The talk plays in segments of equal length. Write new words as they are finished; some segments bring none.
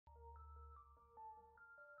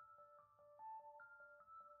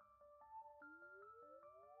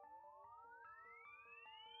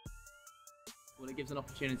Well, it gives an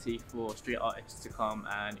opportunity for street artists to come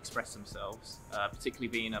and express themselves, particularly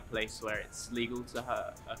being a place where it's legal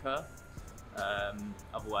to occur.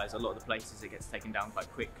 Otherwise, a lot of the places it gets taken down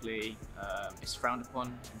quite quickly. It's frowned upon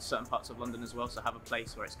in certain parts of London as well, so have a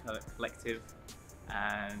place where it's collective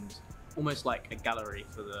and almost like a gallery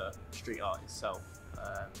for the street art itself.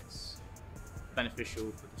 It's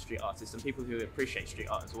beneficial for the street artists and people who appreciate street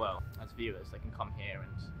art as well. As viewers, they can come here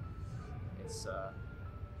and it's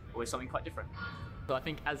always something quite different. So I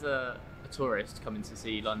think as a tourist coming to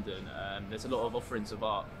see London, there's a lot of offerings of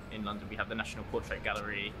art in London. We have the National Portrait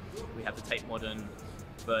Gallery, we have the Tate Modern,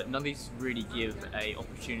 but none of these really give an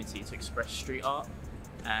opportunity to express street art,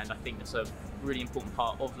 and I think that's a really important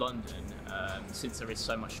part of London since there is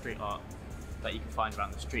so much street art that you can find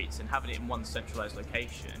around the streets, and having it in one centralised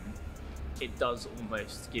location, it does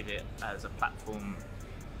almost give it as a platform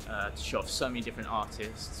to show off so many different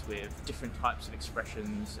artists with different types of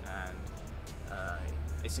expressions, and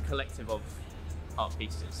it's a collective of art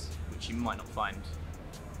pieces which you might not find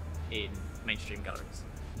in mainstream galleries.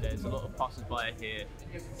 There's a lot of passers-by here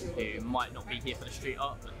who might not be here for the street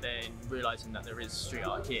art, but then realising that there is street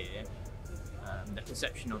art here, their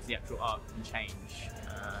perception of the actual art can change.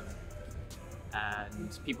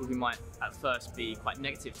 And people who might at first be quite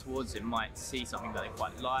negative towards it might see something that they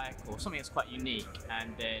quite like or something that's quite unique,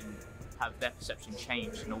 and then have their perception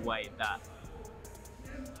changed in a way that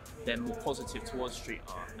they're more positive towards street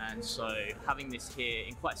art. And so having this here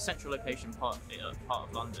in quite a central location part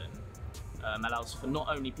of London allows for not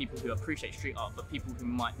only people who appreciate street art, but people who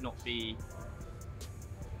might not be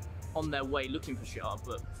on their way looking for street art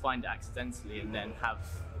but find it accidentally and then have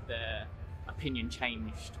their opinion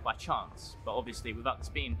changed by chance. But obviously without this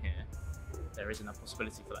being here, there isn't a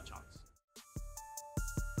possibility for that chance.